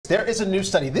There is a new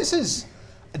study. This is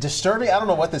disturbing. I don't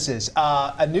know what this is.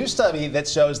 A new study that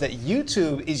shows that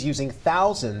YouTube is using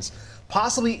thousands,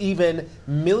 possibly even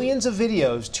millions of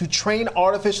videos to train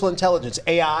artificial intelligence,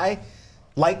 AI,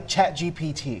 like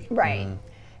ChatGPT. Right.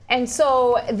 And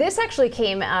so this actually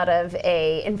came out of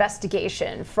an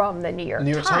investigation from the New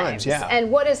York Times. Yeah.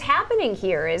 And what is happening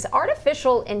here is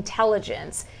artificial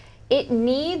intelligence, it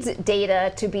needs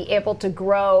data to be able to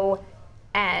grow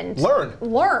and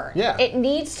learn. Yeah. It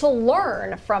needs to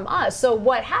learn from us. So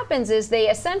what happens is they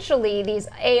essentially, these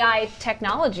AI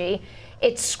technology,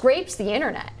 it scrapes the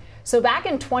internet. So back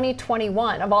in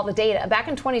 2021, of all the data, back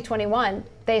in 2021,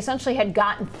 they essentially had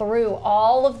gotten through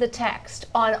all of the text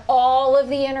on all of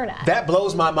the internet. That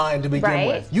blows my mind to begin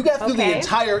with. You got through the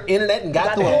entire internet and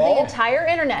got through it all? The entire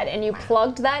internet, and you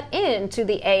plugged that into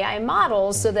the AI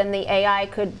models, so then the AI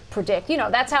could predict. You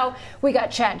know, that's how we got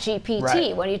ChatGPT.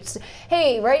 Right. When you,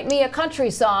 hey, write me a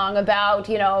country song about,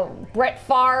 you know, Brett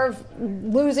Favre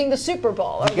losing the Super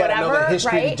Bowl or whatever. You got to know the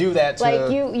history to do that.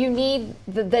 Like you need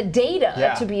the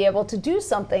data to be able to do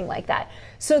something like that.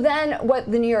 So then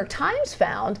what the New York Times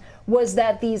found was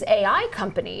that these AI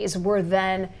companies were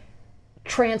then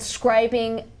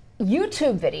transcribing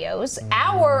YouTube videos,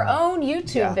 our own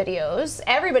YouTube videos,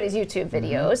 everybody's YouTube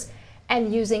videos,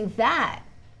 and using that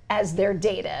as their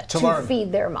data to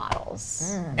feed their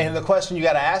models. And the question you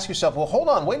got to ask yourself, well, hold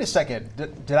on, wait a second.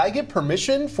 Did I get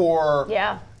permission for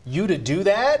you to do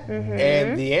that?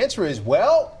 And the answer is,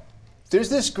 well,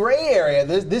 there's this gray area.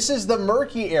 This is the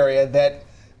murky area that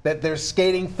they're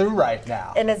skating through right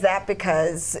now. And is that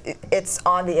because it's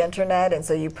on the internet and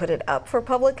so you put it up for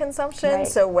public consumption? Right.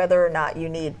 So whether or not you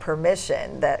need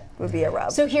permission, that would be a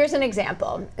rub. So here's an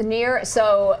example.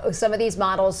 So some of these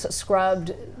models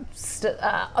scrubbed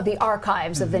the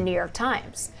archives of the New York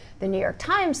Times. The New York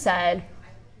Times said,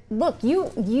 look,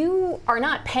 you are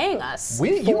not paying us for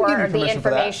the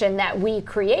information that we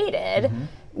created.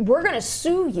 We're going to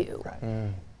sue you.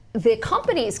 The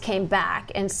companies came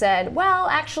back and said, well,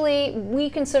 actually, we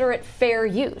consider it fair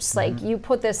use. Like, you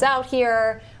put this out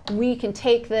here, we can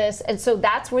take this. And so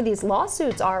that's where these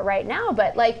lawsuits are right now.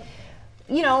 But, like,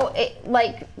 you know,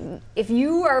 like, if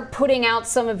you are putting out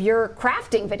some of your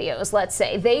crafting videos, let's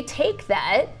say, they take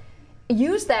that,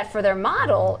 use that for their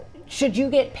model. Should you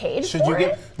get paid for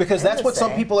it? Because that's what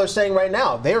some people are saying right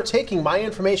now. They are taking my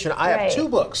information. I have 2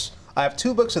 books. I have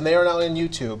 2 books, and they are now on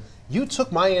YouTube. You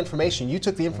took my information. You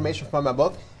took the information from my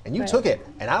book, and you took it,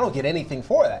 and I don't get anything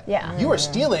for that. You are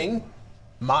stealing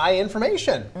my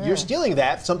information. You're stealing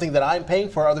that, something that I'm paying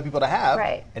for other people to have,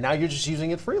 and now you're just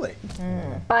using it freely.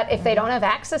 But if they don't have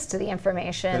access to the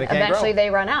information, eventually they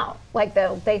run out. Like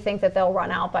they think that they'll run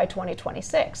out by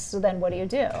 2026. So then what do you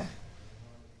do?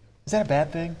 Is that a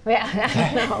bad thing? Yeah,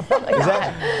 no, probably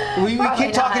not. We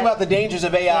keep talking about the dangers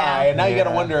of AI, and now you got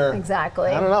to wonder. Exactly.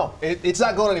 I don't know. It's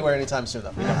not going anywhere anytime soon, though.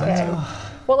 Okay.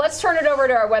 Well, let's turn it over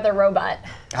to our weather robot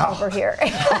over here.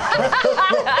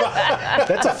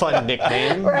 That's a fun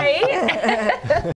nickname. Right?